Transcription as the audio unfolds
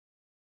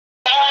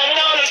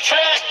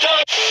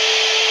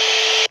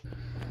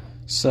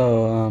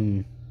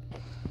So,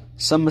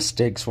 some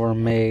mistakes were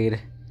made.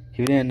 If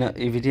you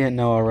didn't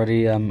know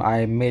already,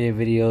 I made a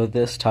video of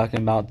this talking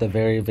about the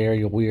very,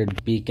 very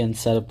weird beacon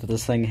setup that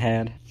this thing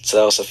had. So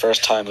that was the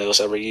first time it was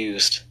ever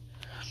used.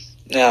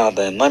 Now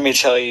then, let me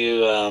tell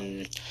you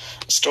a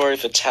story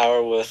of a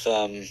tower with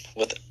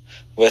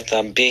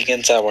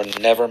beacons that were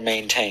never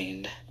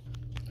maintained.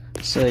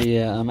 So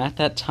yeah, at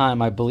that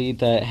time, I believe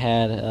that it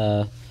had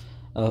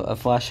a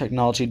flash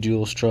technology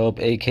dual strobe,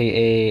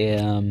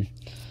 aka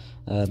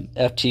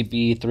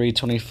FTB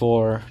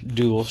 324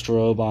 dual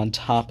strobe on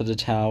top of the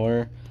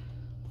tower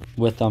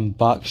with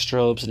box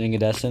strobes and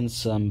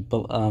incandescents in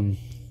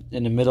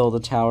the middle of the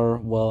tower.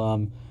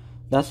 Well,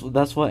 that's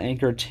what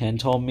Anchor 10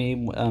 told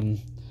me,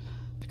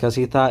 because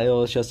he thought it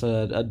was just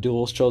a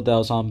dual strobe that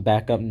was on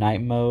backup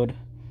night mode.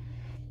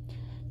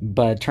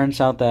 But it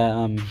turns out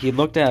that he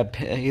looked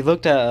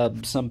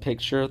at some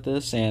picture of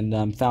this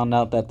and found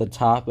out that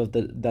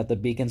the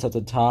beacons at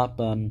the top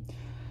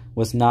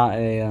was not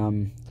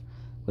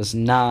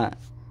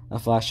a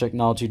flash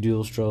technology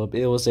dual strobe.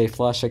 It was a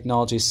flash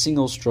technology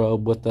single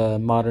strobe with a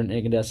modern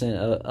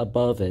incandescent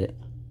above it.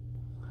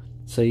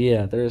 So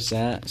yeah, there's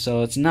that.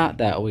 So it's not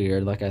that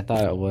weird like I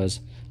thought it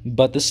was.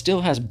 But this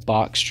still has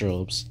box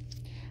strobes.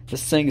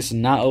 This thing is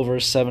not over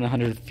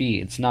 700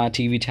 feet. It's not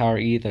a TV tower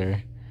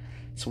either.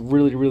 It's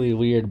really, really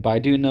weird. But I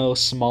do know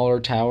smaller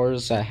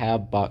towers that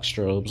have box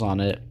strobes on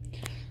it.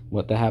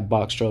 That have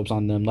box strobes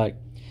on them,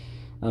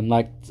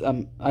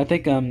 I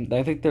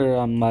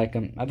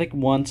think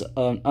one's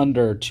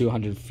under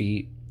 200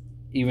 feet,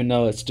 even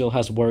though it still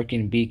has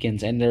working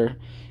beacons, and they're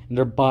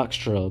box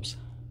strobes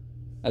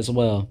as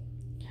well.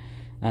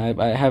 I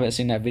haven't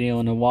seen that video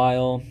in a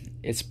while.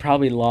 It's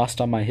probably lost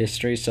on my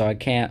history, so I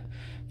can't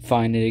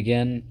find it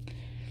again.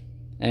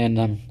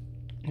 And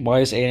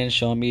why is Aiden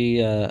showing me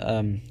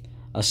a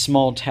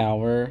small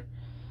tower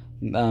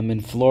in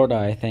Florida,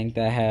 I think,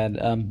 that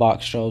had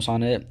box strobes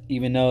on it,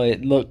 even though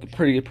it looked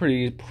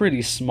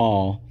pretty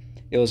small.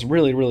 It was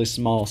really, really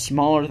small,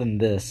 smaller than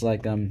this.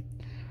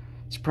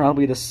 It's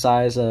probably the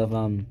size of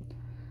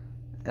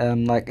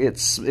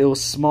it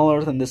was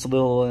smaller than this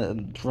little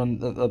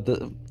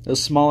it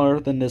was smaller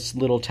than this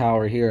little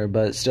tower here,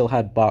 but it still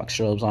had box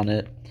strobes on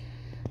it,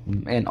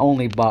 and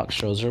only box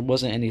strobes. There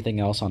wasn't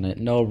anything else on it.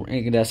 No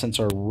incandescents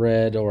or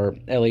red or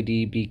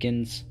LED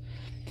beacons.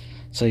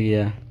 So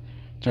yeah.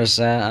 There's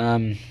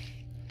that.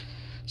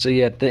 So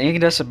yeah, the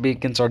incandescent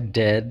beacons are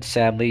dead,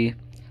 sadly.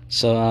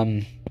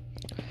 So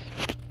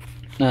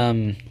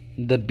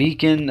the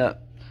beacon,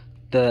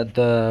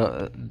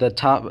 the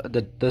top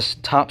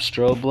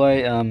strobe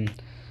light,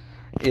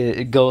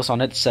 it goes on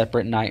its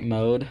separate night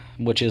mode,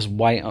 which is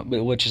white,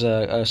 which is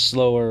a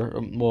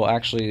slower, well,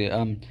 actually,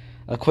 a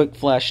quick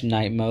flash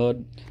night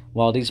mode,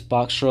 while these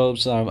box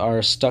strobes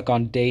are stuck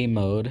on day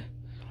mode.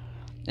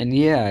 And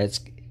yeah,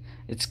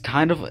 it's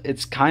kind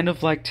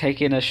of like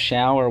taking a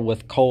shower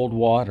with cold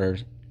water.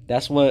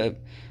 This is what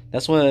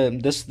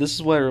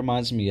it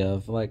reminds me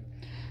of, like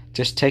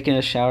just taking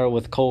a shower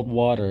with cold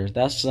water.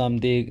 That's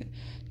the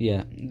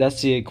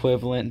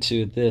equivalent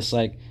to this.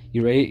 Like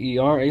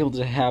you are able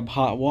to have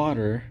hot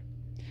water.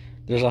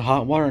 There's a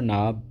hot water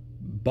knob,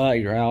 but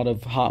you're out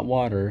of hot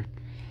water.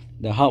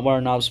 The hot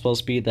water knob is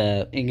supposed to be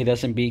the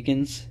incandescent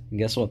beacons, and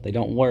guess what? They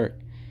don't work.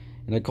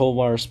 And the cold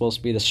water is supposed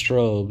to be the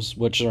strobes,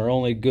 which are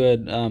only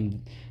good.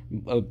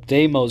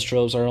 Day mode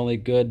strobes are only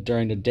good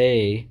during the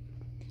day,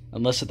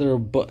 unless they're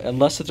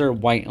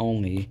white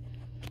only.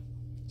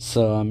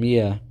 So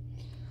yeah,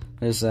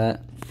 there's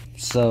that.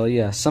 So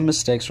yeah, some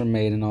mistakes were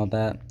made and all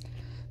that.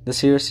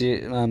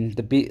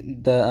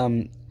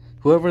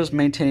 Whoever's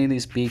maintaining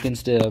these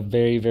beacons did a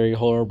very, very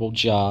horrible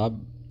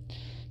job.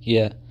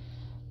 Yeah.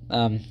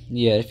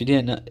 If you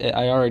didn't know,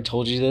 I already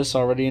told you this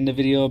already in the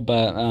video,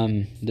 but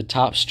the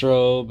top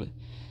strobe,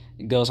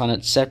 it goes on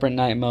its separate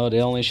night mode. It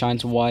only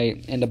shines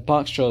white, and the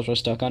box strobes are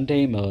stuck on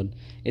day mode.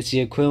 It's the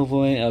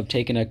equivalent of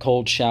taking a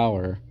cold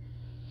shower.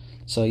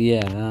 So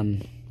yeah,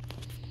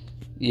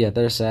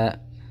 there's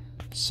that.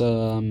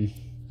 So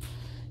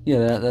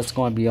yeah, that's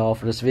going to be all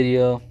for this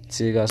video.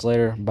 See you guys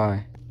later.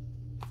 Bye.